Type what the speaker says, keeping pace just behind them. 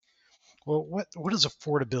Well, what does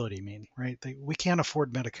affordability mean, right? We can't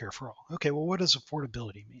afford Medicare for all. Okay, well, what does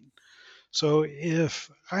affordability mean? So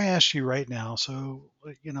if I ask you right now,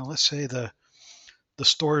 let's say the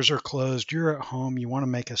stores are closed, you're at home, you want to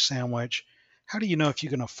make a sandwich. How do you know if you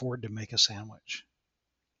can afford to make a sandwich?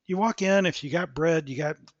 You walk in, if you got bread, you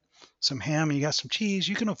got some ham, you got some cheese,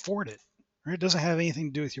 you can afford it. Right? It doesn't have anything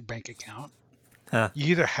to do with your bank account. Huh.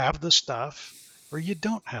 You either have the stuff or you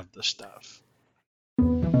don't have the stuff.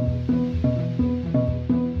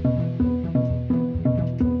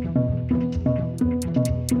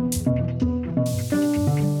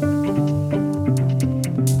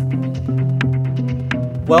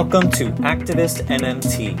 Welcome to Activist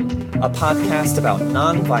MMT, a podcast about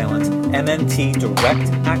nonviolent MMT direct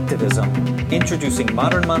activism, introducing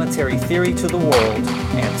modern monetary theory to the world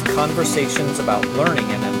and conversations about learning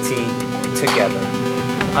MMT together.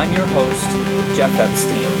 I'm your host, Jeff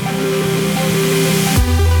Epstein.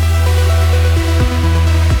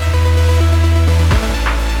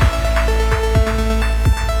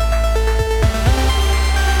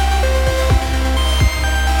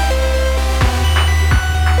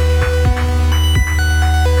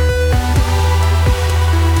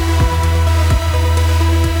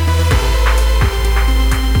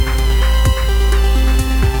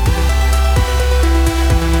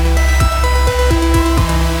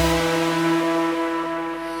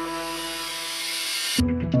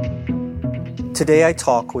 Today I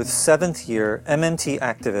talk with 7th year MMT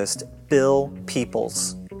activist Bill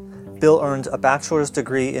Peoples. Bill earned a bachelor's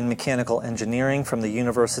degree in mechanical engineering from the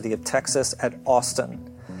University of Texas at Austin.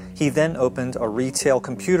 He then opened a retail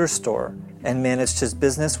computer store and managed his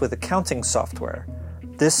business with accounting software.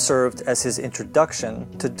 This served as his introduction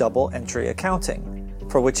to double entry accounting,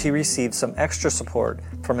 for which he received some extra support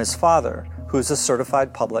from his father, who is a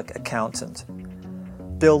certified public accountant.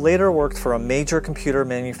 Bill later worked for a major computer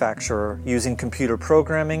manufacturer using computer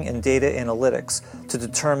programming and data analytics to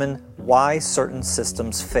determine why certain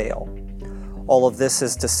systems fail. All of this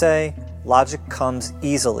is to say, logic comes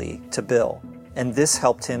easily to Bill, and this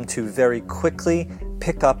helped him to very quickly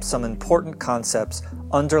pick up some important concepts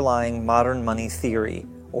underlying modern money theory,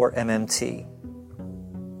 or MMT.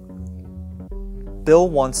 Bill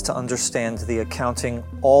wants to understand the accounting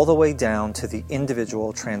all the way down to the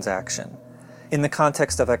individual transaction. In the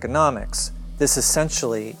context of economics, this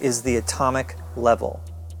essentially is the atomic level.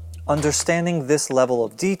 Understanding this level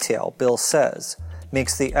of detail, Bill says,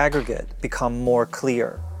 makes the aggregate become more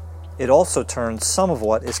clear. It also turns some of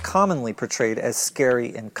what is commonly portrayed as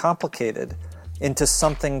scary and complicated into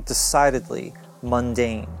something decidedly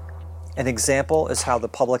mundane. An example is how the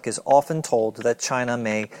public is often told that China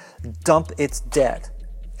may dump its debt,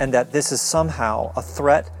 and that this is somehow a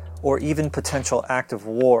threat or even potential act of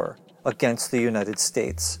war against the United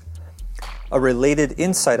States. A related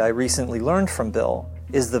insight I recently learned from Bill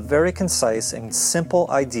is the very concise and simple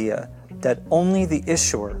idea that only the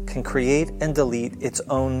issuer can create and delete its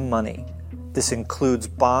own money. This includes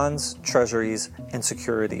bonds, treasuries, and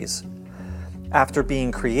securities. After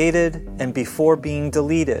being created and before being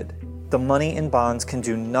deleted, the money in bonds can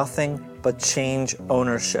do nothing but change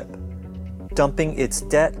ownership. Dumping its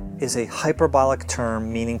debt is a hyperbolic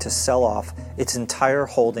term meaning to sell off its entire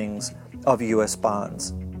holdings of U.S.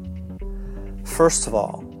 bonds. First of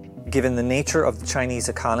all, given the nature of the Chinese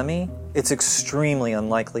economy, it's extremely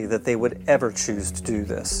unlikely that they would ever choose to do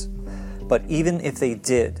this. But even if they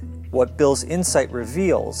did, what Bill's insight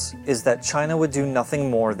reveals is that China would do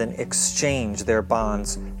nothing more than exchange their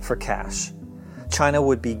bonds for cash. China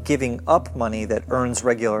would be giving up money that earns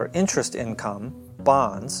regular interest income,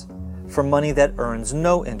 bonds, for money that earns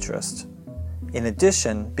no interest. In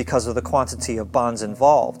addition, because of the quantity of bonds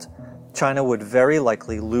involved, China would very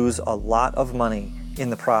likely lose a lot of money in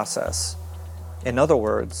the process. In other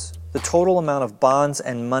words, the total amount of bonds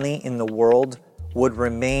and money in the world would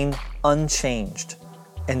remain unchanged,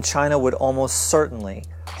 and China would almost certainly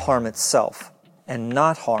harm itself and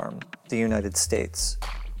not harm the United States.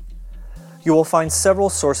 You will find several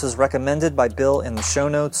sources recommended by Bill in the show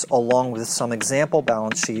notes, along with some example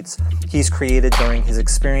balance sheets he's created during his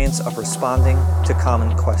experience of responding to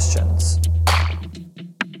common questions.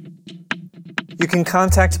 You can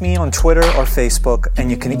contact me on Twitter or Facebook, and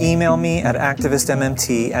you can email me at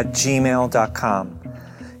activistmmt@gmail.com.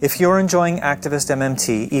 If you're enjoying Activist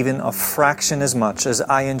MMT even a fraction as much as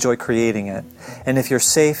I enjoy creating it, and if you're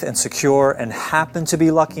safe and secure and happen to be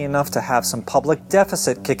lucky enough to have some public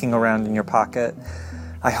deficit kicking around in your pocket,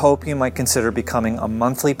 I hope you might consider becoming a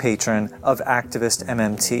monthly patron of Activist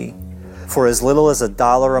MMT. For as little as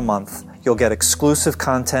 $1 a month, you'll get exclusive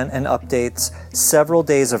content and updates, several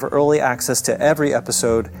days of early access to every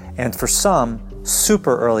episode, and for some,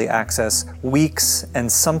 super early access weeks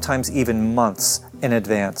and sometimes even months in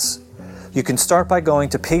advance. You can start by going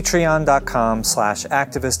to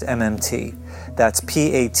patreon.com/activistmmt. That's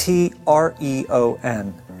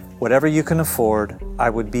Patreon. Whatever you can afford, I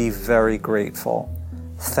would be very grateful.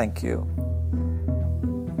 Thank you.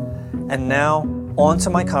 And now, on to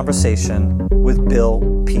my conversation with Bill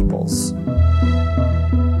Peoples.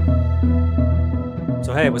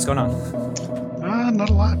 So hey, what's going on? Not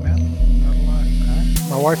a lot, man. Not a lot.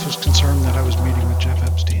 My wife was concerned that I was meeting with Jeff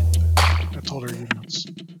Epstein. But I told her,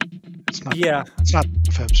 it's not. Yeah. It's not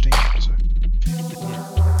Jeff Epstein. So.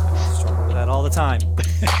 Yeah. Struggle with that all the time.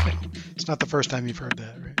 It's not the first time you've heard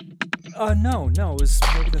that, right? No. It was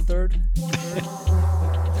maybe the third.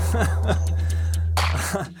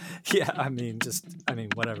 Yeah,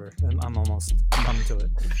 whatever. I'm almost numb to it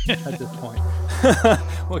at this point.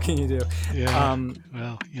 What can you do? Yeah.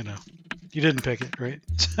 Well, you didn't pick it, right?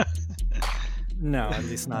 No, at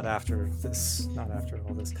least not after this. Not after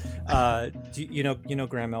all this. Do you know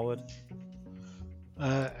Graham Elwood?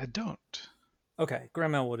 I don't. Okay,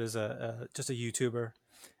 Graham Elwood is just a YouTuber,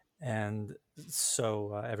 and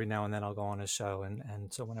so every now and then I'll go on his show,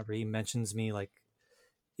 and so whenever he mentions me, like,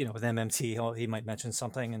 with MMT, he might mention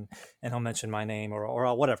something, and he'll mention my name, or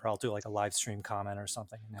I'll do like a live stream comment or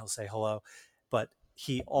something, and he'll say hello. But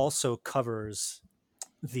he also covers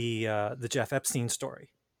the Jeff Epstein story,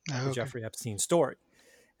 the Jeffrey Epstein story,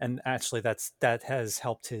 and actually that has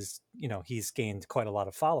helped his. He's gained quite a lot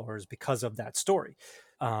of followers because of that story.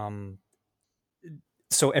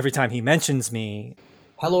 So every time he mentions me.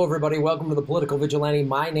 Hello, everybody. Welcome to The Political Vigilante.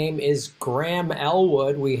 My name is Graham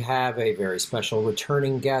Elwood. We have a very special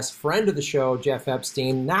returning guest, friend of the show, Jeff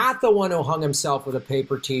Epstein, not the one who hung himself with a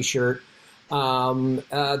paper T-shirt,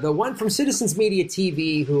 the one from Citizens Media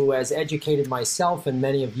TV who has educated myself and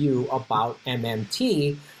many of you about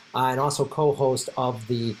MMT, and also co-host of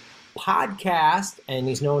the podcast, and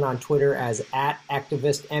he's known on Twitter as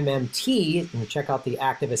 @ActivistMMT. And check out the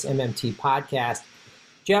Activist MMT podcast.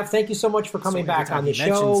 Jeff, thank you so much for coming back on the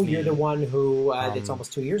show. You're the one who, it's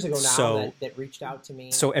almost 2 years ago now, that reached out to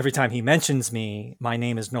me. So every time he mentions me, my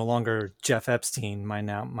name is no longer Jeff Epstein. My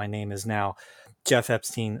name is now Jeff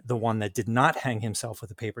Epstein, the one that did not hang himself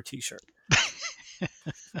with a paper T-shirt.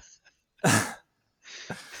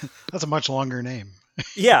 That's a much longer name.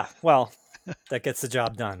 Yeah, well, that gets the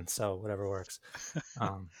job done. So whatever works.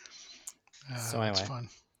 So anyway, that's fun.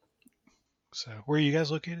 So where are you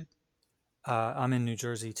guys located? I'm in New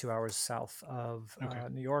Jersey, 2 hours south of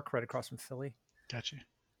New York, right across from Philly. Gotcha.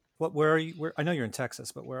 Where are you? I know you're in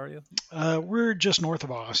Texas, but where are you? We're just north of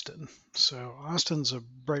Austin. So Austin's a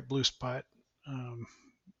bright blue spot of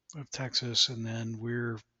Texas, and then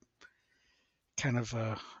we're kind of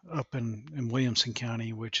up in Williamson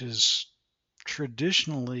County, which is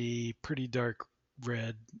traditionally pretty dark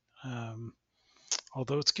red,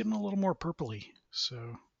 although it's getting a little more purpley.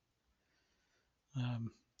 So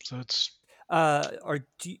it's.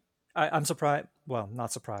 I'm surprised. Well,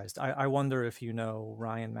 not surprised. I wonder if you know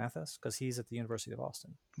Ryan Mathis, because he's at the University of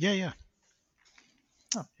Austin. Yeah.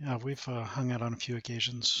 Oh. Yeah, we've hung out on a few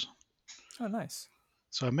occasions. Oh, nice.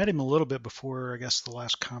 So I met him a little bit before, I guess, the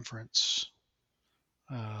last conference.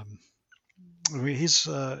 He's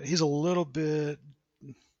a little bit.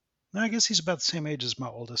 I guess he's about the same age as my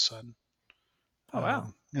oldest son. Oh,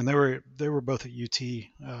 wow. And they were both at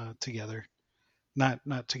UT together.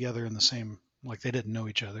 Not together in the same, like they didn't know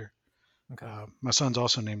each other. Okay. My son's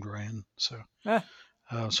also named Ryan, so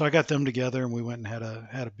so I got them together, and we went and had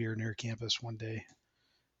a beer near campus one day.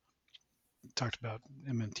 Talked about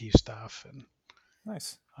MMT stuff, and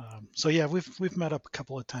nice. So yeah, we've met up a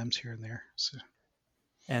couple of times here and there. So.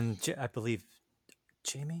 And I believe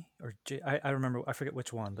Jamie or I remember, I forget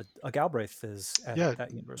which one, but Galbraith is at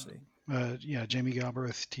that university. Jamie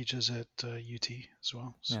Galbraith teaches at UT as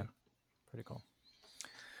well. So. Yeah, pretty cool.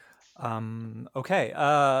 Okay.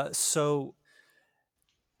 So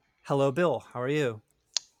hello, Bill. How are you?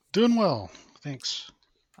 Doing well. Thanks.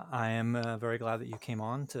 I am very glad that you came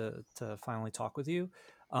on to finally talk with you.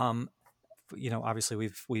 Obviously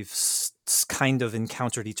we've kind of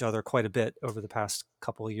encountered each other quite a bit over the past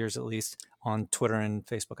couple of years, at least on Twitter and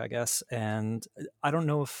Facebook, I guess. And I don't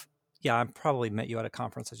know if, I probably met you at a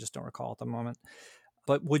conference. I just don't recall at the moment.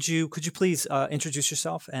 But could you please introduce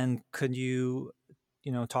yourself, and could you,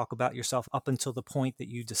 talk about yourself up until the point that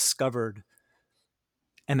you discovered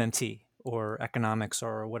MMT or economics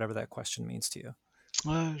or whatever that question means to you?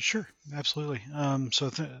 Sure, absolutely. So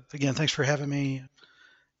again, thanks for having me.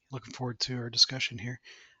 Looking forward to our discussion here.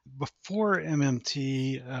 Before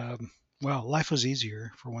MMT, life was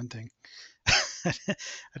easier for one thing. I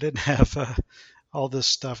didn't have all this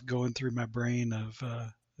stuff going through my brain of,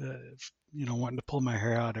 wanting to pull my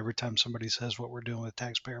hair out every time somebody says what we're doing with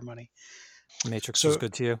taxpayer money. Matrix was So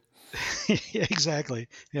good to you. exactly.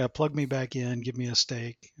 Yeah. Plug me back in, give me a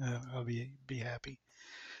steak. I'll be happy.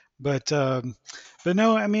 But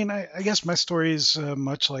no, I mean, I guess my story is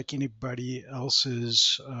much like anybody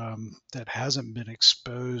else's that hasn't been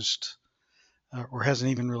exposed or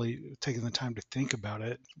hasn't even really taken the time to think about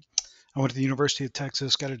it. I went to the University of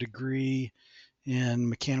Texas, got a degree in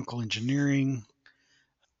mechanical engineering.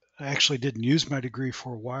 I actually didn't use my degree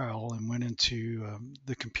for a while and went into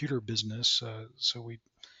the computer business. So we,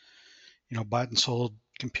 bought and sold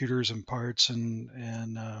computers and parts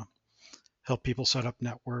and help people set up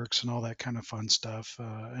networks and all that kind of fun stuff.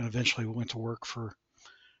 And eventually we went to work for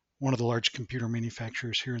one of the large computer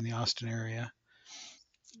manufacturers here in the Austin area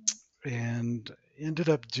and ended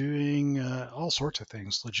up doing all sorts of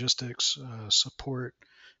things, logistics, support.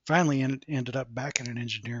 Finally ended up back in an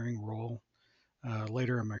engineering role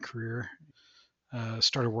later in my career.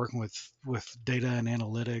 Started working with data and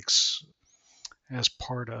analytics as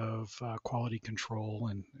part of quality control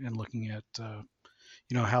and looking at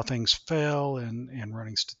how things fail and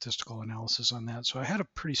running statistical analysis on that. So I had a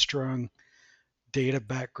pretty strong data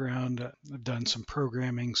background. I've done some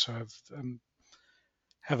programming, so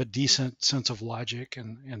have a decent sense of logic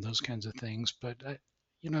and those kinds of things. But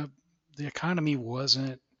the economy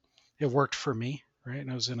wasn't. It worked for me, right?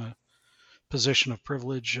 And I was in a position of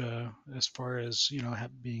privilege as far as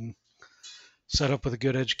being set up with a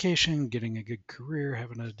good education, getting a good career,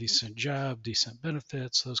 having a decent job, decent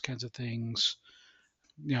benefits, those kinds of things.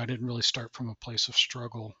 I didn't really start from a place of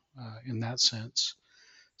struggle in that sense.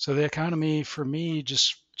 So the economy for me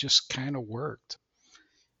just kind of worked.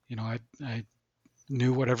 I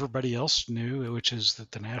knew what everybody else knew, which is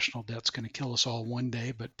that the national debt's going to kill us all one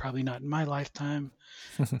day, but probably not in my lifetime.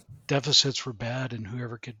 Deficits were bad, and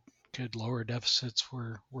whoever could lower deficits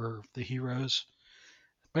were the heroes.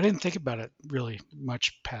 But I didn't think about it really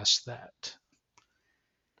much past that.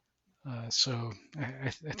 So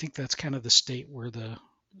I think that's kind of the state where the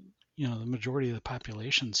majority of the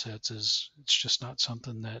population sits. Is it's just not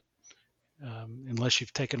something that unless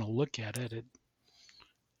you've taken a look at it, it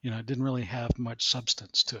didn't really have much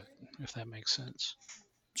substance to it, if that makes sense.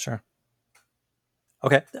 Sure.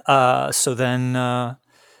 Okay. So then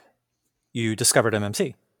you discovered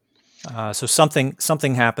MMT. So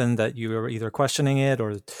something happened that you were either questioning it,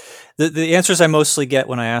 or the answers I mostly get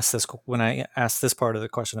when I ask this part of the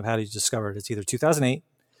question of how did you discover it, it's either 2008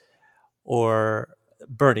 or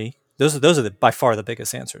Bernie. Those are by far the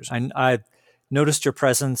biggest answers. I've noticed your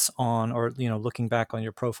presence on, or looking back on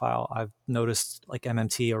your profile, I've noticed like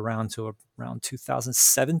MMT around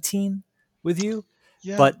 2017 with you.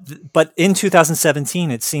 Yeah. But in 2017,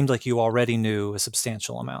 it seemed like you already knew a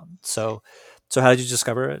substantial amount. So how did you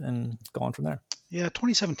discover it and go on from there? Yeah,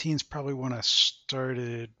 2017 is probably when I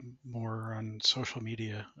started more on social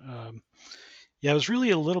media. Yeah, it was really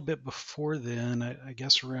a little bit before then. I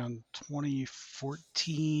guess around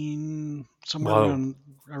 2014, somewhere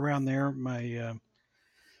around there. My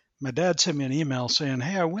dad sent me an email saying,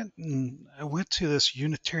 "Hey, I went to this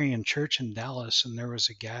Unitarian church in Dallas, and there was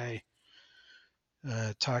a guy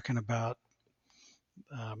talking about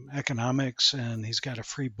economics, and he's got a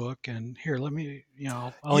free book. And here, let me,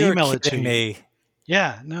 I'll You're email it to kidding you." me.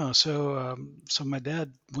 Yeah, no. So my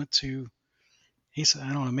dad went to. He said,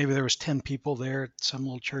 I don't know, maybe there was 10 people there at some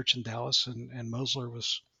little church in Dallas, and Mosler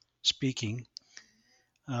was speaking.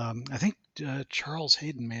 I think Charles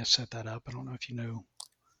Hayden may have set that up. I don't know if you know.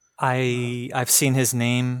 I've seen his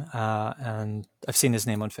name, and I've seen his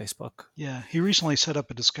name on Facebook. Yeah, he recently set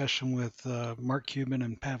up a discussion with Mark Cuban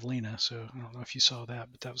and Pavlina, so I don't know if you saw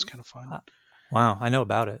that, but that was kind of fun. Wow, I know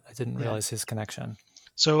about it. I didn't realize his connection.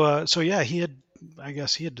 So yeah, I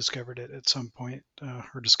guess he had discovered it at some point,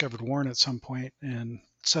 or discovered Warren at some point, and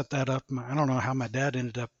set that up. I don't know how my dad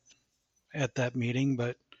ended up at that meeting,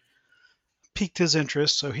 but piqued his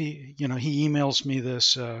interest. So he emails me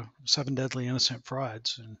this 7 Deadly Innocent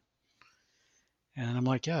Frauds, and I'm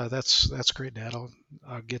like, yeah, that's great, Dad.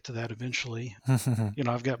 I'll get to that eventually.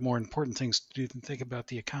 I've got more important things to do than think about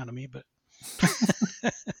the economy, but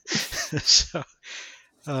so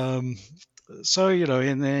and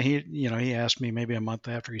then he asked me maybe a month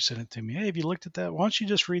after he sent it to me, "Hey, have you looked at that? Why don't you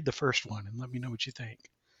just read the first one and let me know what you think?"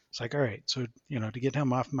 It's like, all right. So to get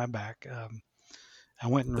him off my back, I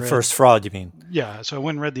went and read the first fraud. You mean? Yeah. So I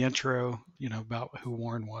went and read the intro, about who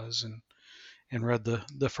Warren was, and read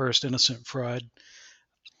the first Innocent Fraud.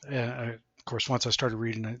 Of course, once I started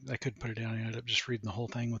reading, I couldn't put it down. I ended up just reading the whole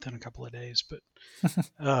thing within a couple of days. But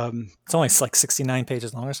it's only like 69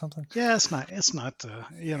 pages long or something. Yeah, it's not.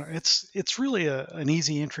 It's really an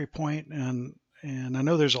easy entry point, and I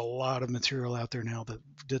know there's a lot of material out there now that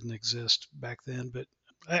didn't exist back then, but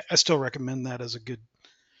I still recommend that as a good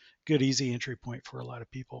easy entry point for a lot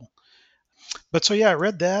of people. But so yeah, I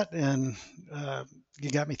read that, and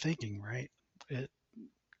you got me thinking. Right, it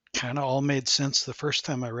kind of all made sense the first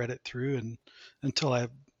time I read it through, and until I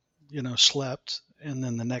slept, and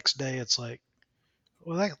then the next day it's like,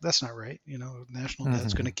 well, that's not right. National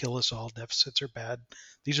debt's going to kill us all. Deficits are bad.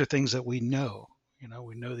 These are things that we know.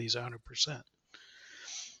 We know these 100%.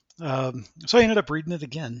 So I ended up reading it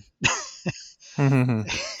again.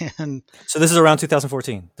 And so this is around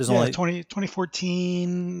 2014. There's only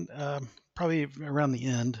 2014, probably around the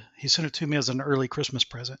end. He sent it to me as an early Christmas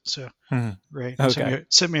present. So right, okay.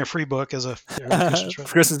 Sent me a free book as a Christmas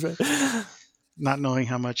present. Not knowing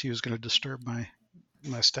how much he was going to disturb my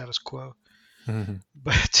status quo.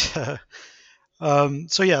 But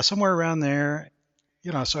so yeah, somewhere around there,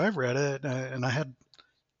 so I've read it, and I had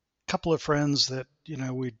a couple of friends that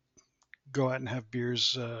we'd go out and have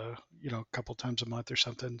beers a couple times a month or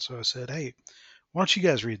something. So I said, hey, why don't you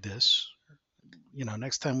guys read this?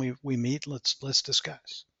 Next time we meet, let's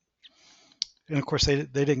discuss. And of course they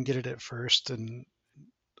didn't get it at first, and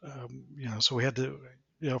so we had to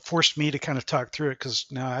forced me to kind of talk through it, because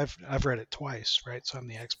now I've read it twice, right? So I'm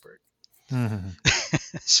the expert.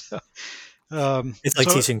 So it's like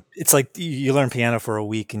teaching. It's like you learn piano for a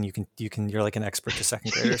week, and you're like an expert to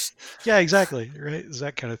second graders. Yeah, exactly. Right. It's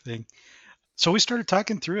that kind of thing. So we started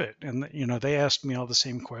talking through it, and they asked me all the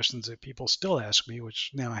same questions that people still ask me,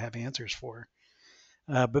 which now I have answers for.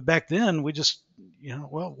 But back then we just,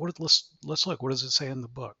 well, let's look. What does it say in the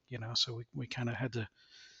book? So we kind of had to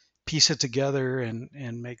piece it together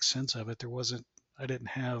and make sense of it. I didn't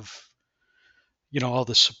have, all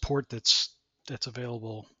the support that's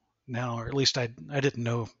available now, or at least I didn't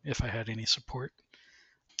know if I had any support.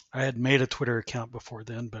 I had made a Twitter account before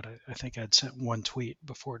then, but I think I'd sent one tweet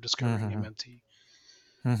before discovering MMT.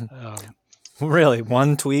 Really,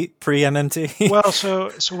 one tweet pre-MMT? Well,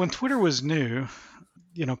 so when Twitter was new,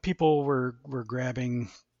 people were grabbing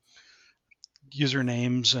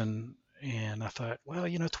usernames, and I thought, well,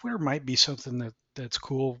 Twitter might be something that's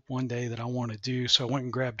cool one day that I want to do. So I went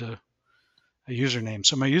and grabbed a username.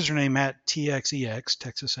 So my username at TXEX,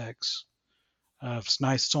 Texas X. It's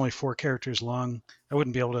nice. It's only 4 characters long. I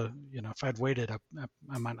wouldn't be able to, if I'd waited,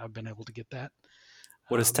 I might not have been able to get that.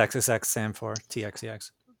 What does Texas X stand for? TXEX.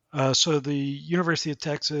 So the University of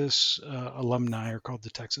Texas alumni are called the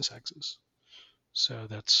Texas X's. So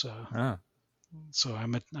that's so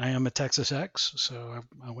I am a Texas X. So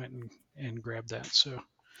I went and grabbed that. So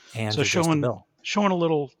showing a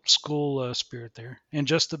little school spirit there, and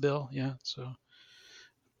just the bill, yeah. So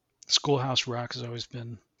Schoolhouse Rock has always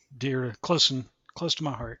been dear, close to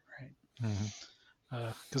my heart, right?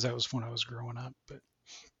 Because that was when I was growing up.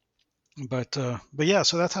 But yeah,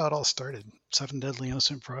 so that's how it all started. 7 Deadly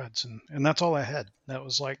Innocent Frauds, and that's all I had. That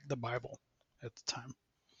was like the Bible at the time.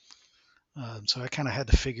 So I kind of had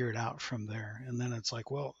to figure it out from there. And then it's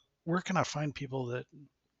like, well, where can I find people that,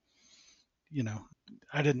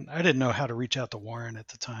 I didn't know how to reach out to Warren at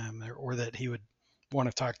the time, or that he would want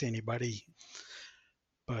to talk to anybody.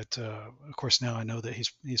 But of course now I know that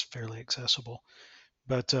he's fairly accessible.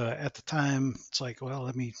 But at the time, it's like, well,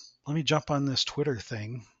 let me jump on this Twitter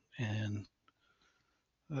thing and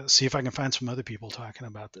see if I can find some other people talking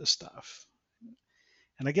about this stuff.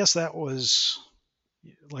 And I guess that was,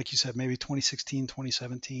 like you said, maybe 2016,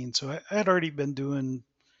 2017. So I had already been doing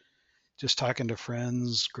just talking to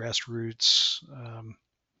friends, grassroots,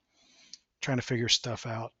 trying to figure stuff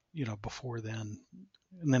out, before then.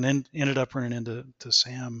 And then ended up running into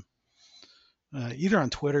Sam, either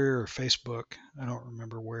on Twitter or Facebook. I don't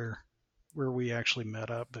remember where we actually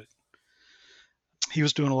met up, but he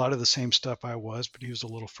was doing a lot of the same stuff I was, but he was a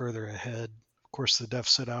little further ahead. Of course, the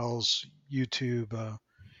Deficit Owls YouTube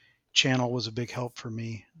channel was a big help for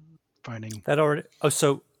me finding that already. Oh,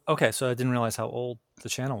 so okay, so I didn't realize how old the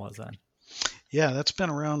channel was then. Yeah, that's been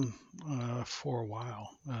around for a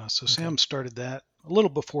while. So okay. Sam started that a little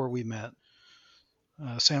before we met.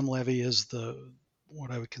 Sam Levy is what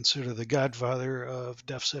I would consider the godfather of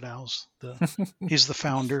Deficit Owls. He's the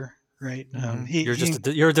founder, right?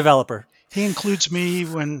 You're a developer. He includes me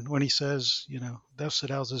when he says,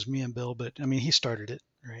 Deficit Owls is me and Bill, but I mean, he started it,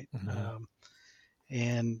 right?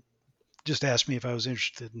 And just asked me if I was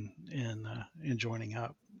interested in joining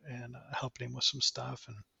up and helping him with some stuff.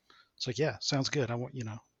 And it's like, yeah, sounds good. I want,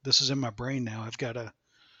 this is in my brain now. I've got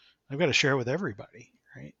to share it with everybody,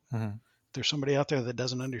 right? there's somebody out there that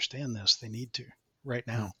doesn't understand this. They need to right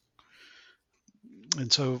now.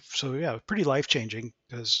 And so yeah, pretty life changing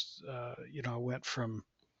because I went from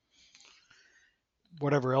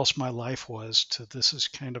whatever else my life was to this is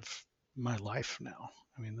kind of my life now.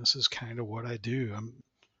 I mean, this is kind of what I do. I'm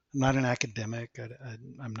not an academic.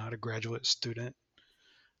 I'm not a graduate student.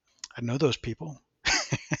 I know those people.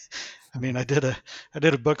 I mean, I did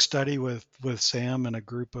a book study with Sam and a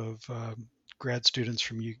group of grad students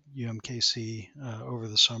from UMKC over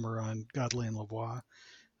the summer on Godley and Lavoie.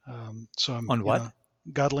 So I'm On what?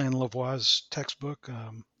 Godley and Lavoie's textbook.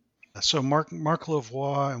 So Mark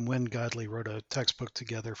Lavoie and Wynne Godley wrote a textbook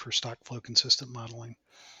together for stock flow consistent modeling.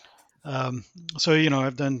 So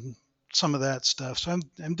I've done some of that stuff. So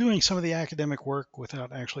I'm doing some of the academic work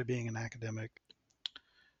without actually being an academic.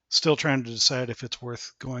 Still trying to decide if it's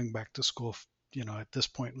worth going back to school. At this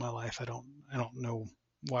point in my life, I don't know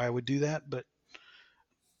why I would do that, but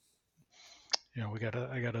I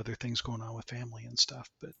got other things going on with family and stuff.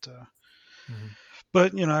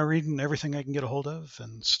 But I'm reading everything I can get a hold of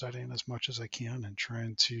and studying as much as I can and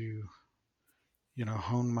trying to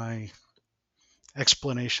hone my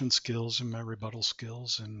explanation skills and my rebuttal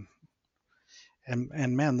skills and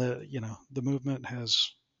man, the movement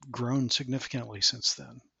has grown significantly since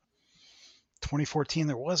then. 2014,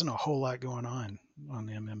 there wasn't a whole lot going on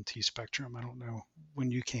the MMT spectrum. I don't know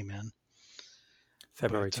when you came in.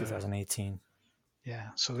 February 2018. Yeah,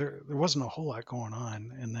 so there wasn't a whole lot going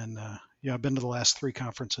on. And then, I've been to the last 3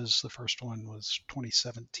 conferences. The first one was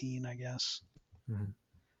 2017, I guess. Mm-hmm.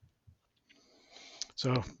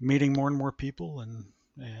 So meeting more and more people and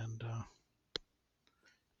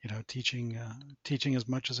teaching as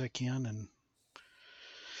much as I can, and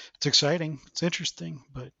it's exciting. It's interesting,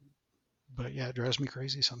 but yeah, it drives me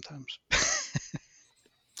crazy sometimes.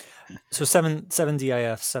 So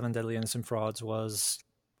 7DIF, 7 Deadly Innocent Frauds was,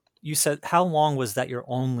 you said, how long was that your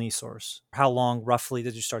only source? How long roughly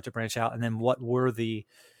did you start to branch out? And then what were the,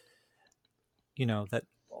 that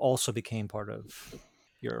also became part of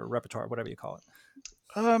your repertoire, whatever you call it?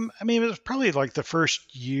 I mean, it was probably like the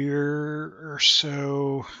first year or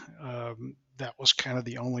so. That was kind of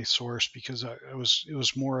the only source because it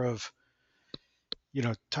was more of,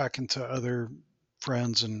 talking to other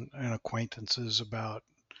friends and acquaintances about,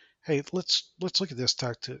 hey, let's look at this,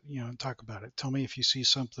 talk about it. Tell me if you see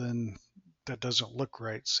something that doesn't look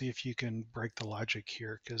right. See if you can break the logic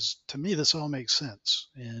here, because to me this all makes sense,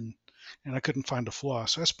 and I couldn't find a flaw.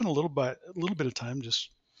 So I spent a little bit of time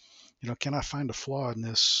just, can I find a flaw in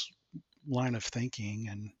this line of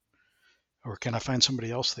thinking, or can I find somebody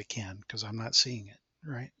else that can, because I'm not seeing it,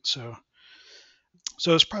 right? So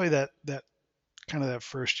it's probably that kind of that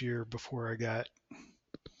first year before I got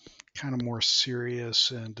kind of more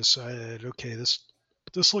serious and decided, okay, this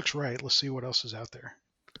looks right. Let's see what else is out there.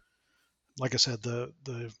 Like I said, the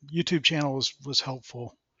YouTube channel was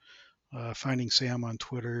helpful. Finding Sam on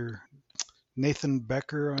Twitter, Nathan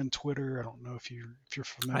Becker on Twitter. I don't know if you're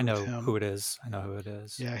familiar with him. I know who it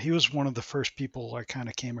is. Yeah, he was one of the first people I kind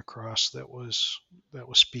of came across that was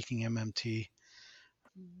speaking MMT.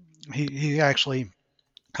 He actually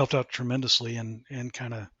helped out tremendously and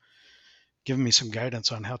kind of giving me some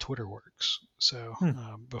guidance on how Twitter works. So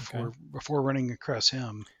before running across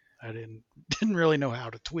him, I didn't really know how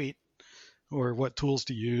to tweet or what tools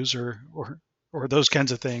to use or those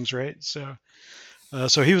kinds of things, right? So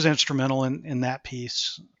he was instrumental in that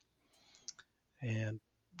piece, and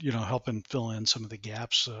helping fill in some of the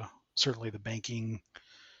gaps. Certainly the banking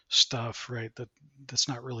stuff, right? That's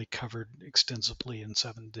not really covered extensively in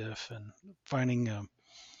 7DIF, and finding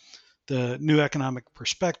the New Economic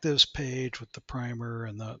Perspectives page with the primer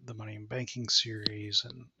and the Money and Banking series,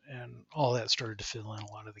 and all that started to fill in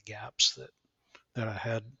a lot of the gaps that I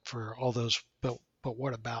had for all those but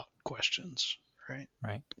what about questions, right?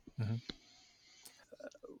 Right. Mm-hmm.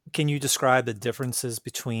 Can you describe the differences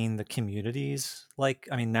between the communities? Like,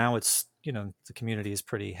 I mean, now it's, the community is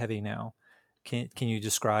pretty heavy now. Can you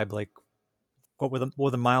describe like what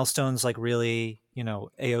were the milestones, like really,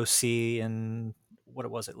 AOC and what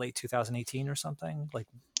was it, late 2018 or something? Like,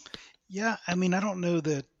 yeah, I mean, I don't know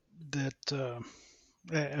that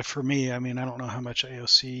for me, I mean, I don't know how much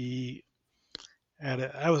AOC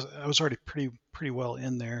added. I was already pretty well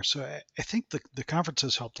in there, so I think the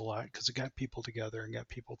conferences helped a lot because it got people together and got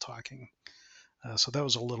people talking. So that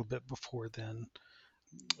was a little bit before then.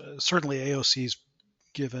 Certainly AOC's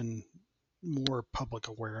given more public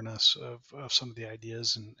awareness of some of the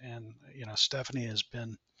ideas, and Stephanie has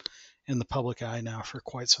been in the public eye now for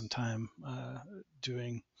quite some time,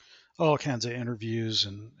 doing all kinds of interviews,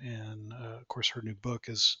 and of course her new book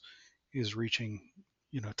is reaching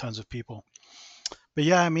tons of people. But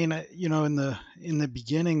yeah, I mean, in the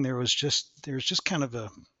beginning there was just kind of a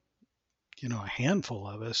handful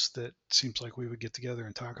of us that seems like we would get together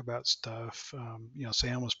and talk about stuff.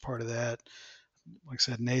 Sam was part of that. Like I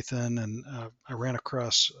said, Nathan, and I ran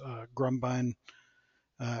across Grumbine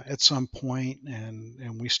at some point,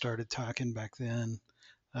 and we started talking back then,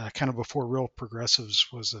 kind of before Real Progressives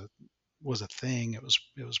was a thing. It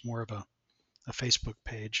was more of a Facebook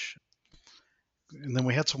page, and then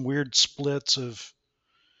we had some weird splits of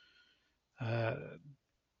uh,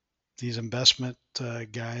 these investment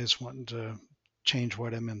guys wanting to change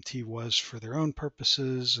what MMT was for their own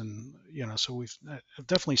purposes, and so I've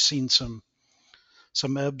definitely seen some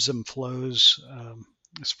ebbs and flows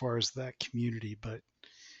as far as that community, but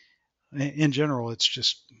in general, it's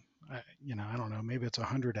just I don't know, maybe it's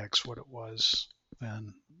 100x what it was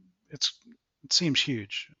then. It's it seems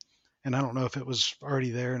huge, and I don't know if it was already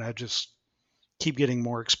there, and I just keep getting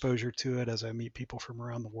more exposure to it as I meet people from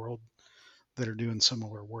around the world that are doing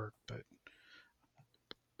similar work. But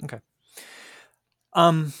Okay.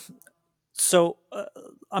 So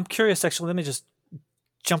I'm curious, actually, let me just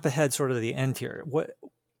jump ahead sort of to the end here. What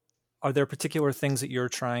are there particular things that you're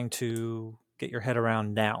trying to get your head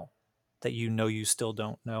around now that you still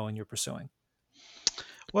don't know and you're pursuing?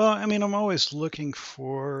 well, I mean, I'm always looking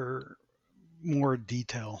for more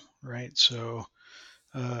detail, right? So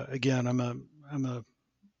again, I'm a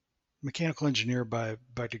mechanical engineer by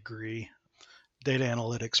degree, data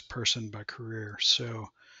analytics person by career. So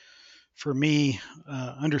for me,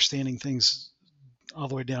 understanding things all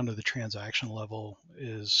the way down to the transaction level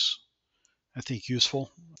is, I think,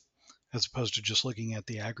 useful as opposed to just looking at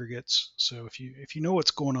the aggregates. So if you know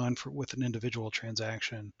what's going on with an individual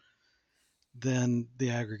transaction, then the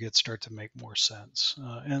aggregates start to make more sense.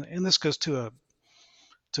 And this goes to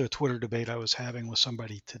a Twitter debate I was having with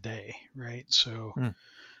somebody today, right? So Mm.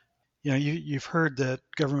 you've heard that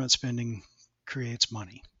government spending creates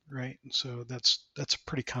money, right? So that's a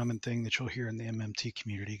pretty common thing that you'll hear in the MMT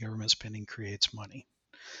community. Government spending creates money.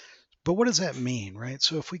 But what does that mean, right?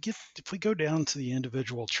 So if we go down to the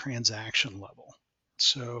individual transaction level,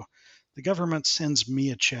 so the government sends me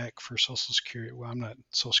a check for Social Security. Well, I'm not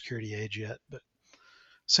Social Security age yet, but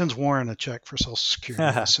sends Warren a check for Social Security,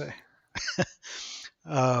 let's say.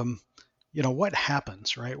 um, what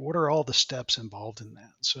happens, right? What are all the steps involved in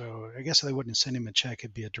that? So I guess they wouldn't send him a check;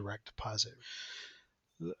 it'd be a direct deposit.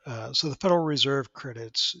 So the Federal Reserve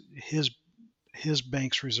credits his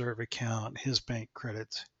bank's reserve account, his bank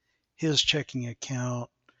credits his checking account,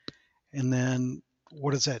 and then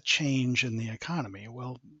what does that change in the economy?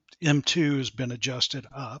 Well, M2 has been adjusted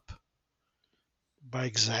up by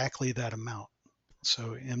exactly that amount.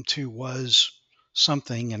 So M2 was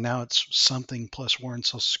something, and now it's something plus Warren's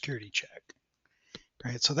Social Security check,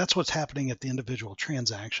 right? So that's what's happening at the individual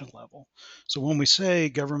transaction level. So when we say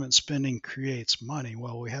government spending creates money,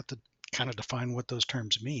 well, we have to kind of define what those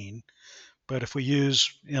terms mean. But if we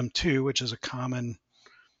use M2, which is a common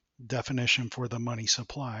definition for the money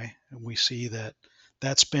supply, and we see that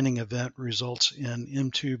that spending event results in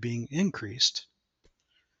M2 being increased,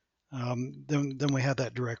 then we have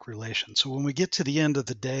that direct relation. So when we get to the end of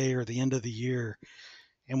the day or the end of the year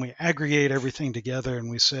and we aggregate everything together and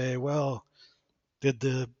we say, well, did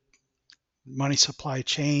the money supply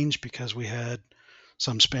change because we had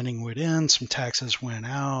some spending went in, some taxes went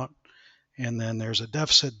out, and then there's a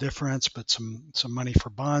deficit difference, but some money for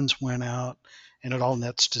bonds went out, and it all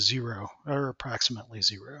nets to zero or approximately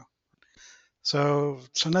zero. So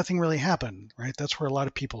nothing really happened, right? That's where a lot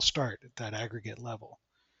of people start at that aggregate level.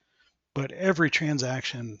 But every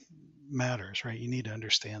transaction matters, right? You need to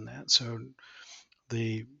understand that. So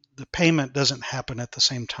the the payment doesn't happen at the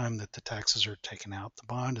same time that the taxes are taken out. The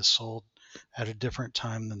bond is sold at a different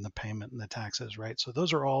time than the payment and the taxes, right? So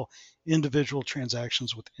those are all individual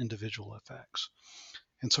transactions with individual effects.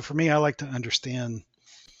 And so for me, I like to understand,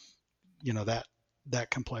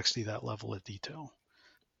 that complexity, that level of detail,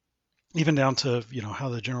 even down to how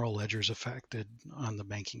the general ledger is affected on the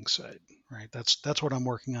banking side, right? That's what I'm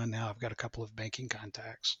working on now. I've got a couple of banking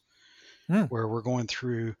contacts where we're going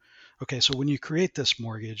through. Okay, so when you create this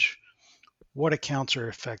mortgage, what accounts are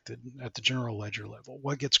affected at the general ledger level?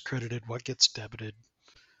 What gets credited? What gets debited?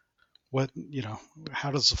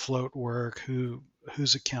 How does the float work?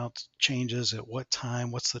 Whose account changes at what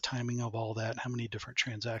time? What's the timing of all that? How many different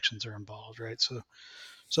transactions are involved, right?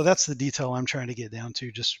 So that's the detail I'm trying to get down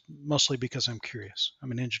to, just mostly because I'm curious.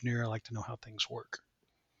 I'm an engineer. I like to know how things work.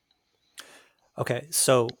 Okay,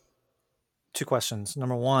 so two questions.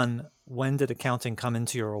 Number one, when did accounting come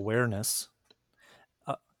into your awareness?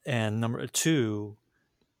 And number two,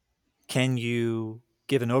 can you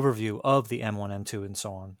give an overview of the M1, M2, and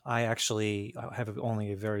so on. I actually have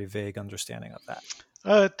only a very vague understanding of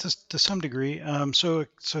that. To some degree. So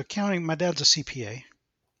accounting. My dad's a CPA.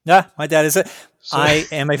 Yeah, my dad is So, I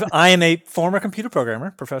am a former computer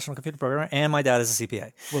programmer, professional computer programmer, and my dad is a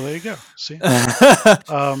CPA. well, there you go. See.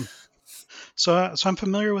 So I'm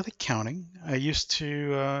familiar with accounting. I used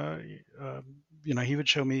to, he would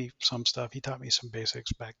show me some stuff. He taught me some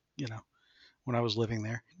basics back, when I was living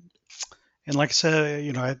there. And like I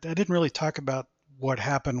said, I didn't really talk about what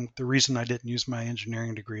happened, the reason I didn't use my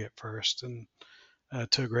engineering degree at first, and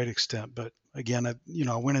to a great extent. But again, I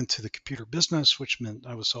went into the computer business, which meant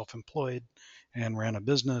I was self-employed and ran a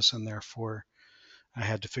business, and therefore I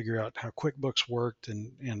had to figure out how QuickBooks worked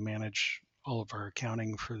and manage all of our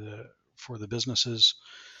accounting for the businesses.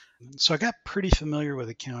 So I got pretty familiar with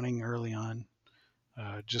accounting early on,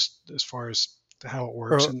 just as far as how it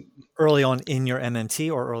works. And early on in your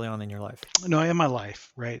MMT or early on in your life? No, in my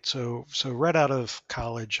life, right? So right out of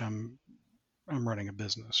college, I'm running a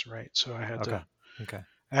business, right? So I had to. Okay.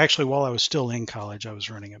 Actually, while I was still in college, I was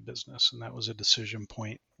running a business, and that was a decision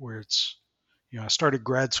point where it's, I started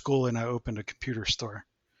grad school and I opened a computer store.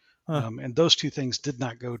 And those two things did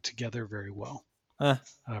not go together very well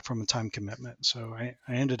from a time commitment. So I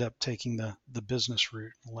ended up taking the business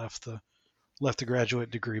route and left the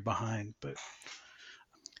graduate degree behind.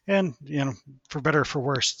 And for better or for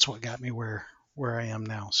worse, it's what got me where I am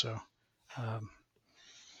now. So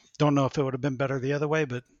don't know if it would have been better the other way,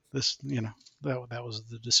 but this, that was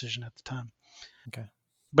the decision at the time. Okay.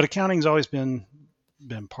 But accounting's always been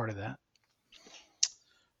part of that.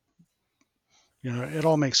 It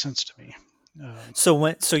all makes sense to me.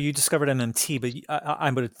 So you discovered MMT, but I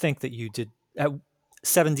would think that you did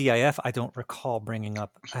 7DIF. I don't recall bringing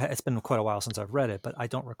up. It's been quite a while since I've read it, but I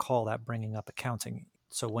don't recall that bringing up accounting.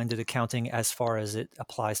 So when did accounting, as far as it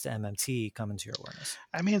applies to MMT, come into your awareness?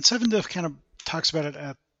 I mean, 7DIF kind of talks about it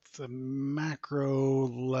at the macro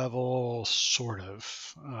level, sort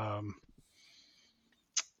of.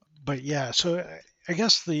 But yeah, so I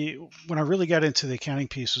guess when I really got into the accounting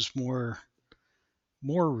piece was more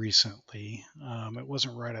recently. It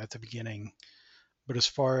wasn't right at the beginning. But as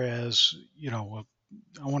far as,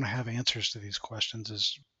 I want to have answers to these questions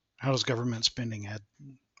is, how does government spending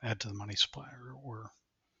add to the money supply,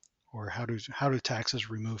 or how do taxes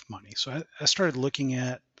remove money? So I started looking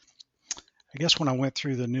at, I guess when I went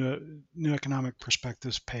through the new economic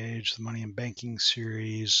perspectives page, the money and banking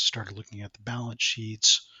series, started looking at the balance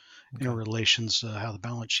sheets, relations, how the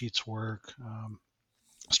balance sheets work.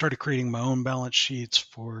 Started creating my own balance sheets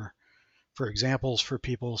for examples for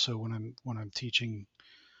people. So when I'm teaching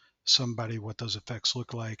somebody what those effects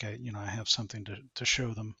look like, I have something to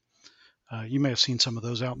show them. You may have seen some of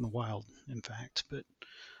those out in the wild, in fact, but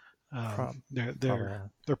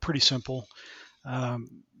they're pretty simple.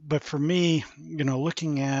 But for me,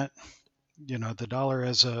 looking at the dollar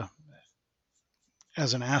as an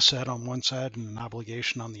asset on one side and an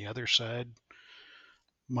obligation on the other side,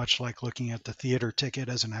 much like looking at the theater ticket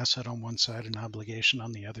as an asset on one side and obligation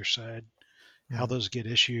on the other side, how those get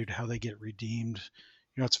issued, how they get redeemed.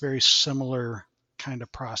 It's a very similar kind of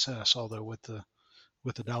process, although with the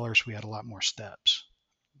dollars we had a lot more steps.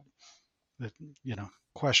 That,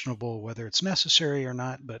 questionable whether it's necessary or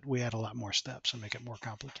not, but we had a lot more steps and make it more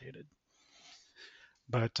complicated.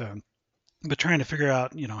 But trying to figure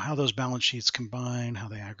out, how those balance sheets combine, how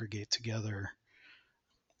they aggregate together.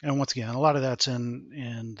 And once again, a lot of that's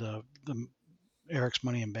in the Eric's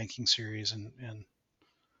Money and Banking series, and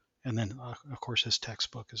then of course his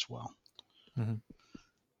textbook as well. Mm-hmm.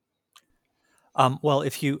 Well,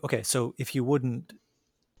 if you wouldn't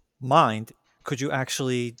mind, could you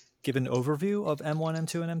actually give an overview of M1,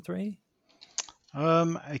 M2, and M3?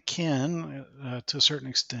 I can to a certain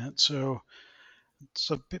extent. So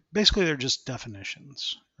basically, they're just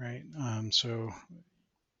definitions, right? So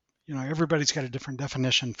everybody's got a different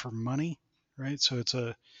definition for money, right? So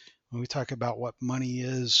when we talk about what money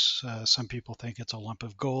is, some people think it's a lump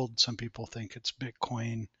of gold. Some people think it's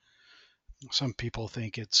Bitcoin. Some people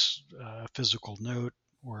think it's a physical note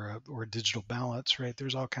or a digital balance, right?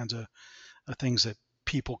 There's all kinds of things that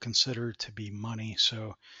people consider to be money.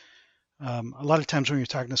 So a lot of times when you're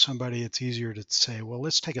talking to somebody, it's easier to say, well,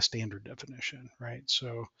 let's take a standard definition, right?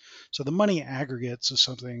 So the money aggregates is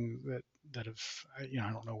something that have, I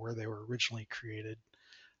don't know where they were originally created,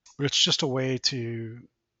 but it's just a way to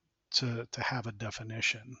have a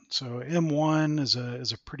definition. So M1 is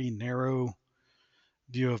a pretty narrow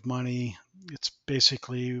view of money. It's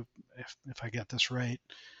basically, if I get this right,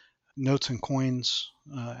 notes and coins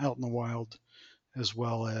out in the wild, as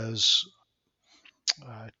well as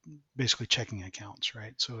uh, basically checking accounts,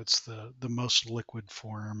 right? So it's the most liquid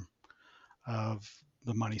form of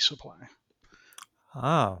the money supply.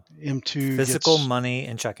 Oh, M2 physical gets, money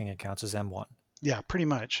in checking accounts is M1. yeah, pretty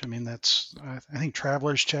much. I mean, I think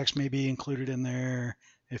traveler's checks may be included in there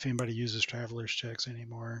if anybody uses traveler's checks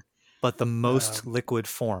anymore. But the most Um, liquid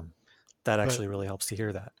form. That but actually really helps to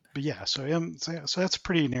hear that. but yeah, so that's a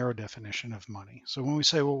pretty narrow definition of money. So when we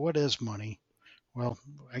say, well, what is money? Well,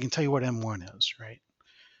 I can tell you what M1 is, right?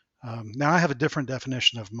 Now I have a different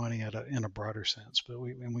definition of money in a broader sense, but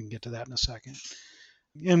and we can get to that in a second.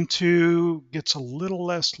 M2 gets a little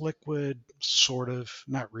less liquid, sort of,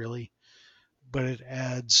 not really, but it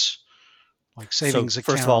adds like So savings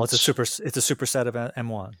first of all, it's a accounts. superset of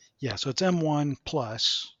M1. Yeah, so it's M1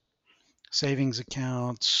 plus savings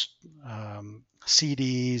accounts,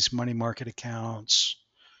 CDs, money market accounts,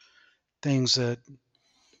 things that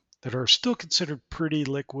are still considered pretty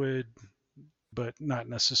liquid, but not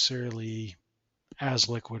necessarily as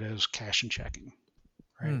liquid as cash and checking,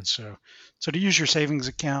 Hmm. right? So to use your savings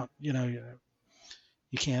account, you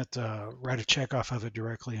can't write a check off of it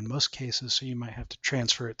directly in most cases, so you might have to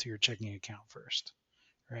transfer it to your checking account first,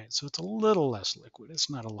 right? So it's a little less liquid. It's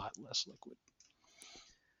not a lot less liquid.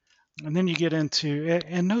 And then you get into,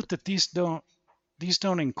 and note that these don't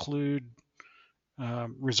include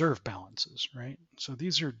reserve balances, right? So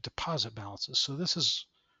these are deposit balances. So this is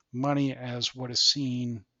money as what is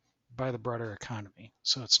seen by the broader economy.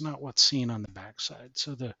 So it's not what's seen on the backside.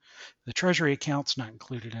 So the treasury account's not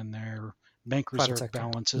included in there. Bank Private reserve sector,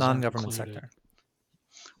 balances aren't non-government included. sector.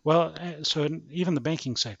 Well, so even the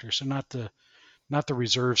banking sector, so not the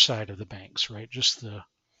reserve side of the banks, right? Just the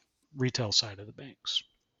retail side of the banks.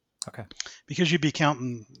 Okay. Because you'd be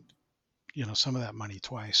counting, some of that money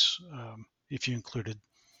twice if you included,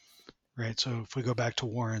 right? So if we go back to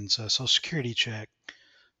Warren's Social Security check,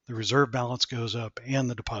 the reserve balance goes up and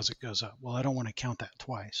the deposit goes up. Well, I don't want to count that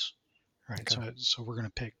twice, right? Okay. So we're going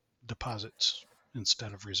to pick deposits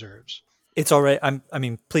instead of reserves. It's already. I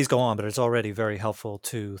mean, please go on, but it's already very helpful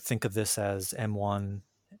to think of this as M1.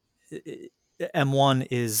 M1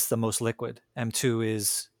 is the most liquid. M2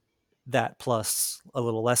 is that plus a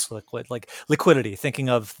little less liquid, like liquidity. Thinking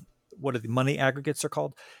of what are the money aggregates are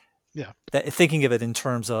called? Yeah. Thinking of it in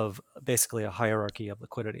terms of basically a hierarchy of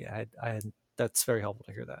liquidity. That's very helpful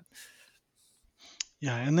to hear that.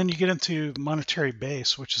 Yeah, and then you get into monetary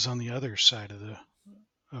base, which is on the other side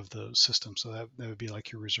of the system. So that would be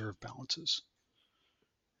like your reserve balances.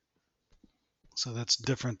 So that's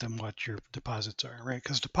different than what your deposits are, right?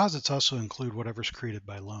 Because deposits also include whatever's created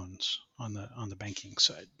by loans on the banking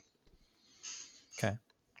side. Okay.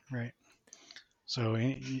 Right. So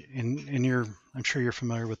I'm sure you're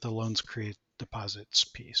familiar with the loans create deposits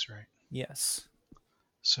piece, right? Yes.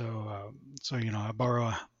 So I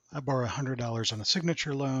borrow $100 on a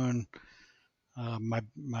signature loan.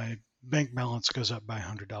 My bank balance goes up by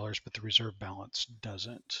 $100, but the reserve balance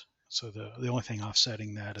doesn't. So the only thing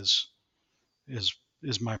offsetting that is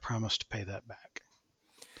my promise to pay that back.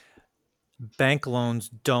 Bank loans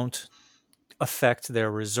don't affect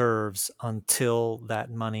their reserves until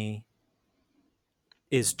that money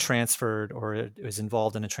is transferred or is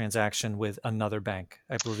involved in a transaction with another bank.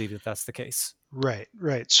 I believe that's the case. Right.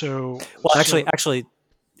 So, well, actually,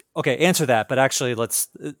 okay, answer that. But actually, let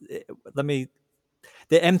me.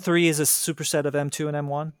 The M3 is a superset of M2 and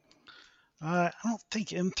M1. I don't think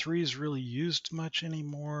M3 is really used much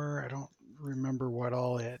anymore. I don't remember what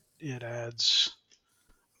all it adds.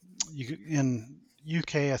 In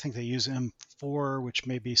UK, I think they use M4, which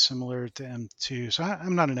may be similar to M2. So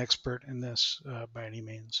I'm not an expert in this by any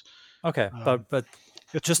means. Okay, but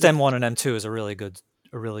just M1 and M2 is a really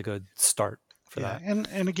good start for that.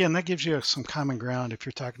 And again, that gives you some common ground if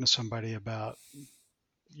you're talking to somebody about,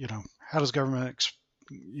 how does government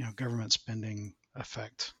spending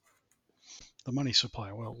affect the money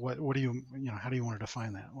supply? Well, what do you how do you want to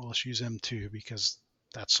define that? Well, let's use M2 because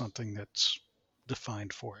that's something that's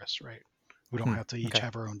defined for us, right? We don't have to each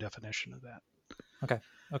have our own definition of that.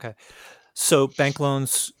 Okay. So bank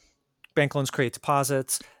loans create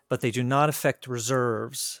deposits, but they do not affect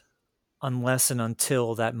reserves unless and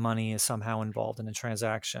until that money is somehow involved in a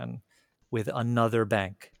transaction with another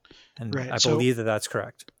bank. And right. I believe that's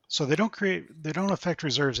correct. So they don't affect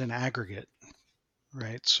reserves in aggregate,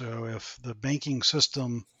 right? So if the banking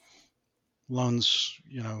system loans,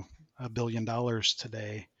 $1 billion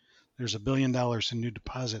today, there's $1 billion in new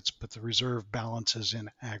deposits, but the reserve balances in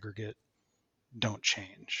aggregate don't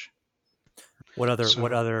change. What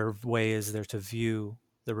other way is there to view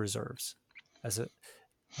the reserves?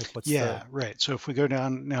 Like, what's the Yeah, right. So if we go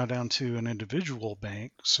down to an individual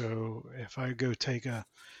bank, so if I go take a,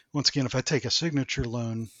 once again, if I take a signature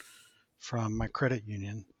loan from my credit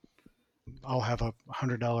union, I'll have a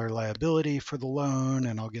 $100 liability for the loan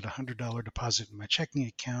and I'll get a $100 deposit in my checking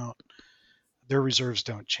account. Their reserves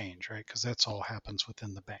don't change, right? Because that's all happens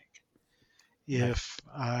within the bank. right? If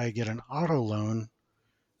I get an auto loan,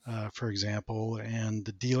 for example, and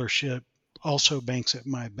the dealership also banks at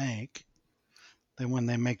my bank, then when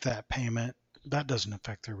they make that payment, that doesn't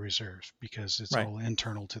affect their reserves because it's Right. all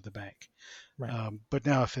internal to the bank. Right. But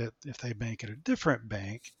now, if they bank at a different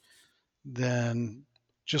bank, then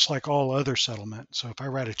just like all other settlement, so if I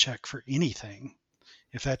write a check for anything,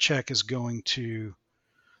 if that check is going to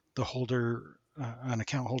the holder, an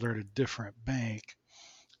account holder at a different bank,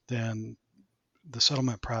 then the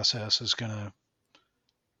settlement process is going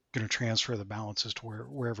to transfer the balances to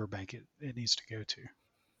wherever bank it needs to go to.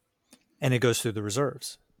 And it goes through the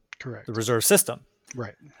reserves, the Correct. reserve system.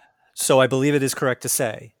 Right. So I believe it is correct to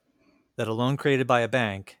say that a loan created by a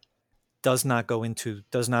bank does not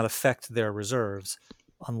affect their reserves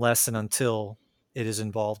unless and until it is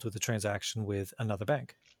involved with a transaction with another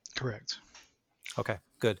bank. Correct. Okay,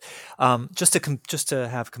 good. Just to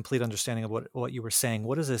have complete understanding of what you were saying,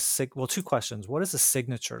 what is well, two questions. What is a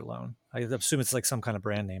signature loan? I assume it's like some kind of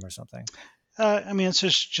brand name or something. I mean, it's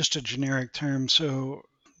just a generic term. So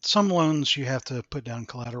some loans you have to put down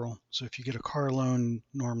collateral. So if you get a car loan,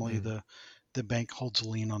 normally the bank holds a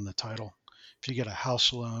lien on the title. If you get a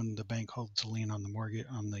house loan, the bank holds a lien on the mortgage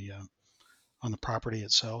on the property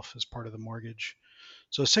itself as part of the mortgage.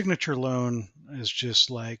 So a signature loan is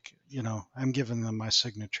just like, I'm giving them my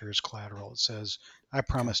signature as collateral. It says I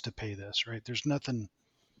promise to pay this, right? There's nothing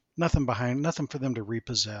behind, nothing for them to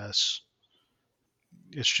repossess.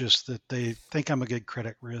 It's just that they think I'm a good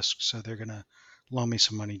credit risk, so they're going to loan me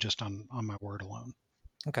some money just on my word alone.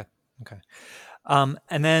 Okay.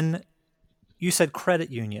 And then you said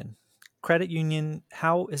credit union. Credit union.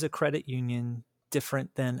 How is a credit union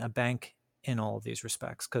different than a bank in all of these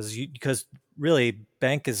respects? Because really,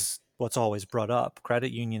 bank is what's always brought up.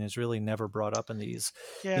 Credit union is really never brought up in these.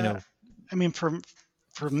 Yeah, I mean, from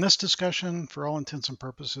this discussion, for all intents and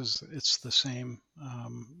purposes, it's the same.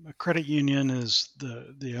 A credit union is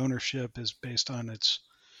the ownership is based on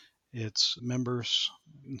its members,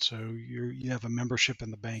 and so you have a membership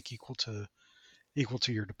in the bank equal to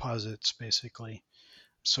your deposits, basically.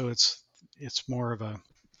 So it's more of a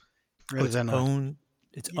rather it's than owned.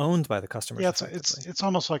 It's owned by the customers. Yeah, effectively. it's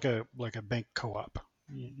almost like a bank co-op.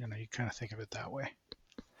 You kind of think of it that way.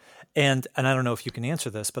 And I don't know if you can answer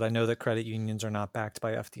this, but I know that credit unions are not backed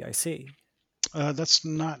by FDIC. That's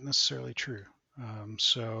not necessarily true.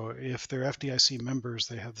 So if they're FDIC members,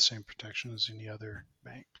 they have the same protection as any other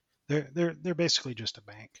bank. They're basically just a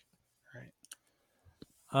bank, right?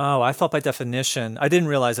 Oh, I thought by definition, I didn't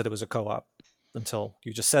realize that it was a co-op until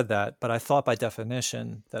you just said that, but I thought by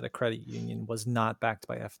definition that a credit union was not backed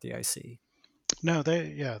by FDIC. No,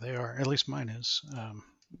 they are. At least mine is.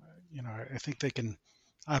 I think they can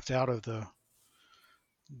opt out of the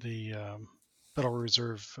Federal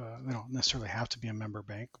Reserve. They don't necessarily have to be a member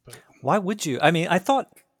bank, but why would you? I mean, I thought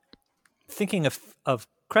thinking of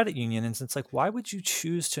credit union, and it's like, why would you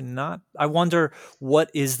choose to not? I wonder what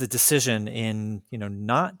is the decision in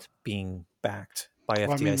not being backed by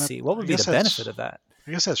FDIC. What would be the benefit of that?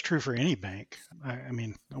 I guess that's true for any bank. I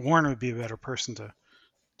mean, Warren would be a better person to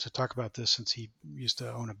talk about this since he used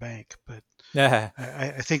to own a bank. But yeah,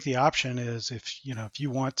 I think the option is if you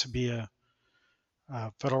want to be a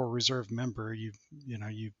Federal Reserve member, you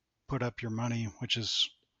put up your money, which is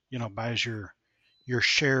buys your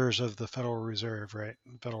shares of the Federal Reserve, right?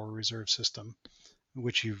 Federal Reserve System,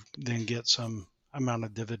 which you then get some amount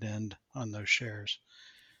of dividend on those shares,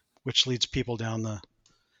 which leads people down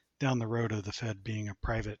the road of the Fed being a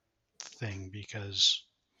private thing because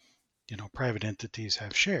private entities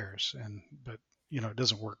have shares, but it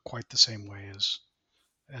doesn't work quite the same way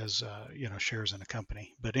as shares in a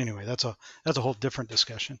company. But anyway, that's a whole different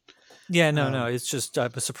discussion. Yeah, no. It's just I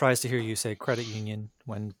was surprised to hear you say credit union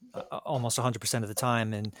when almost 100% of the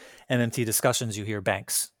time in MMT discussions you hear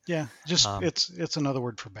banks. Yeah, just it's another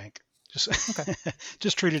word for bank. Just okay.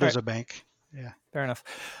 Just treat it as a bank. Yeah, fair enough.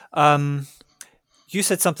 You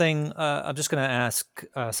said something. I'm just going to ask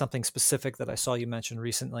something specific that I saw you mention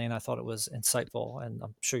recently, and I thought it was insightful, and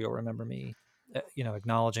I'm sure you'll remember me,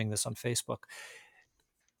 acknowledging this on Facebook.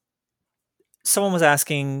 Someone was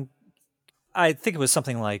asking, I think it was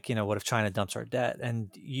something like, what if China dumps our debt? And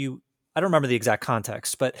I don't remember the exact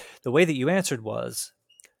context, but the way that you answered was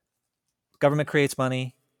government creates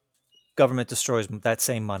money, government destroys that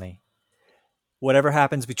same money. Whatever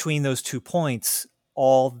happens between those 2 points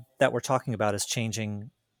all that we're talking about is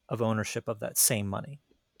changing of ownership of that same money.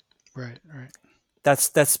 Right.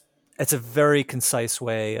 It's a very concise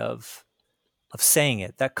way of saying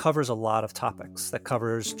it. That covers a lot of topics. That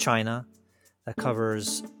covers China. That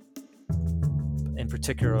covers, in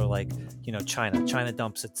particular, China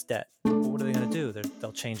dumps its debt. What are they going to do?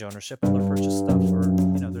 They'll change ownership, or they'll purchase stuff, or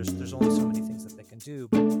there's only so many things that they can do,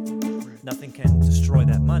 but nothing can destroy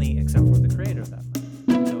that money except for the creator of that money.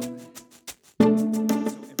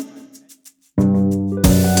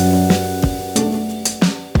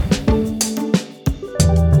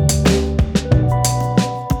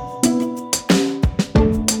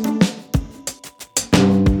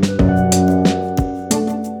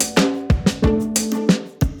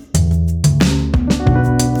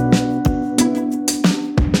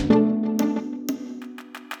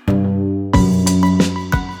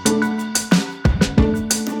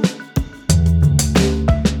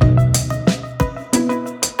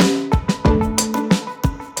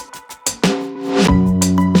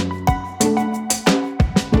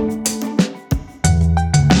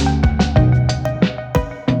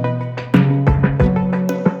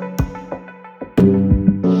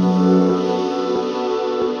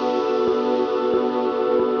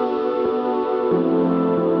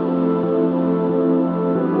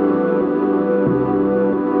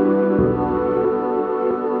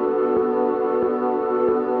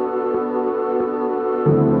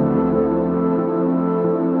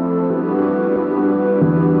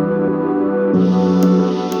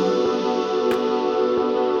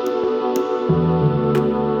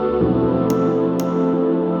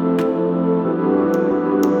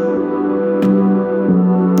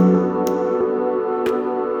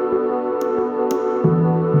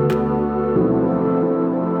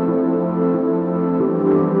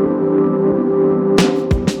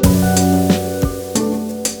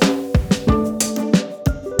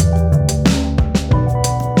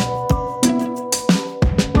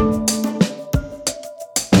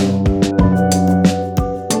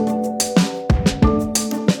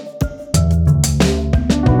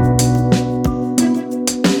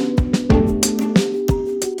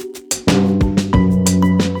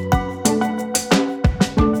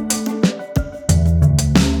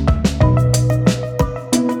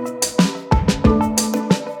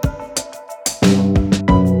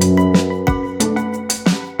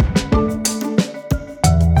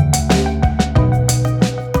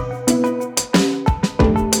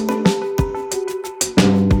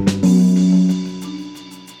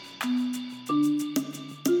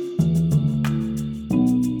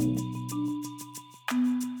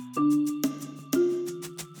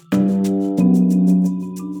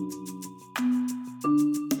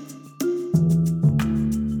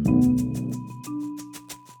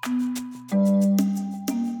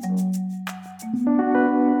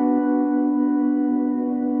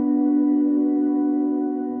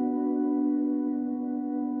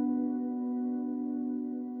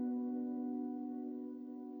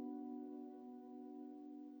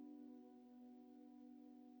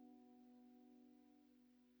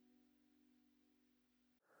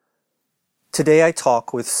 Today I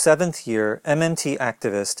talk with 7th-year MMT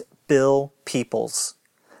activist Bill Peoples.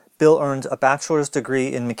 Bill earned a bachelor's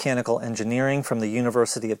degree in mechanical engineering from the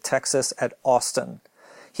University of Texas at Austin.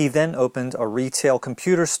 He then opened a retail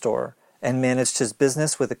computer store and managed his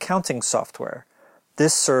business with accounting software.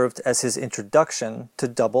 This served as his introduction to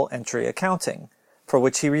double-entry accounting, for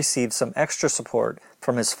which he received some extra support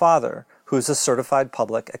from his father, who is a certified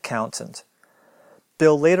public accountant.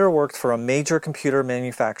 Bill later worked for a major computer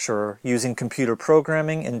manufacturer using computer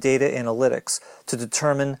programming and data analytics to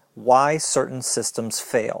determine why certain systems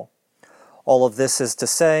fail. All of this is to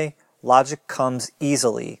say, logic comes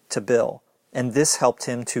easily to Bill, and this helped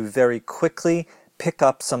him to very quickly pick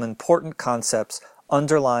up some important concepts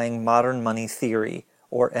underlying modern money theory,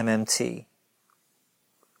 or MMT.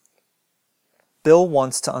 Bill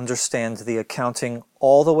wants to understand the accounting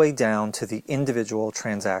all the way down to the individual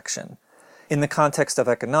transaction. In the context of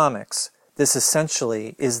economics, this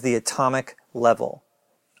essentially is the atomic level.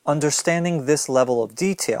 Understanding this level of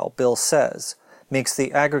detail, Bill says, makes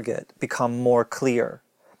the aggregate become more clear.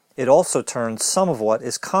 It also turns some of what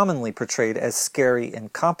is commonly portrayed as scary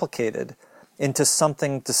and complicated into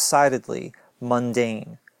something decidedly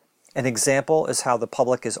mundane. An example is how the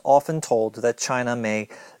public is often told that China may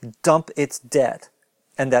dump its debt,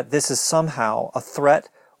 and that this is somehow a threat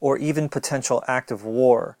or even potential act of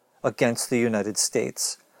war against the United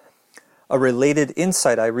States. A related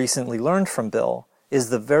insight I recently learned from Bill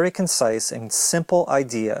is the very concise and simple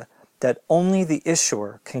idea that only the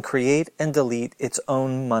issuer can create and delete its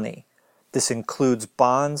own money. This includes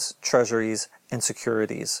bonds, treasuries, and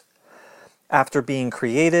securities. After being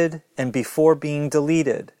created and before being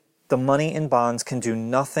deleted, the money in bonds can do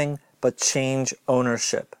nothing but change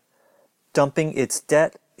ownership. Dumping its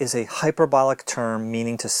debt is a hyperbolic term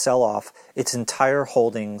meaning to sell off its entire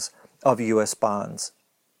holdings of U.S. bonds.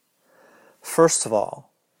 First of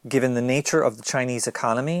all, given the nature of the Chinese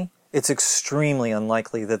economy, it's extremely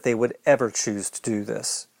unlikely that they would ever choose to do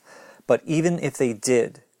this. But even if they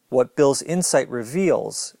did, what Bill's insight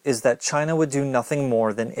reveals is that China would do nothing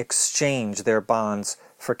more than exchange their bonds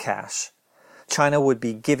for cash. China would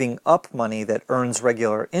be giving up money that earns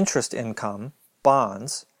regular interest income,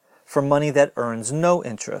 bonds, for money that earns no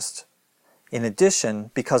interest. In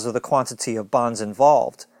addition, because of the quantity of bonds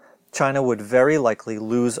involved, China would very likely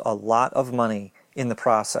lose a lot of money in the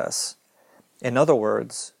process. In other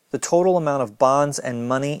words, the total amount of bonds and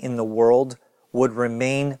money in the world would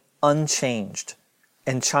remain unchanged,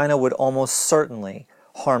 and China would almost certainly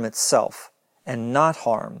harm itself and not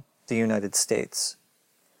harm the United States.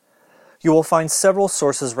 You will find several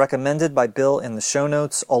sources recommended by Bill in the show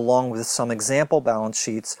notes, along with some example balance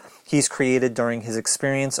sheets he's created during his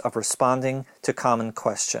experience of responding to common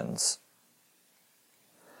questions.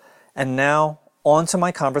 And now, on to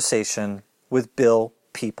my conversation with Bill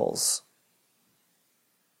Peoples.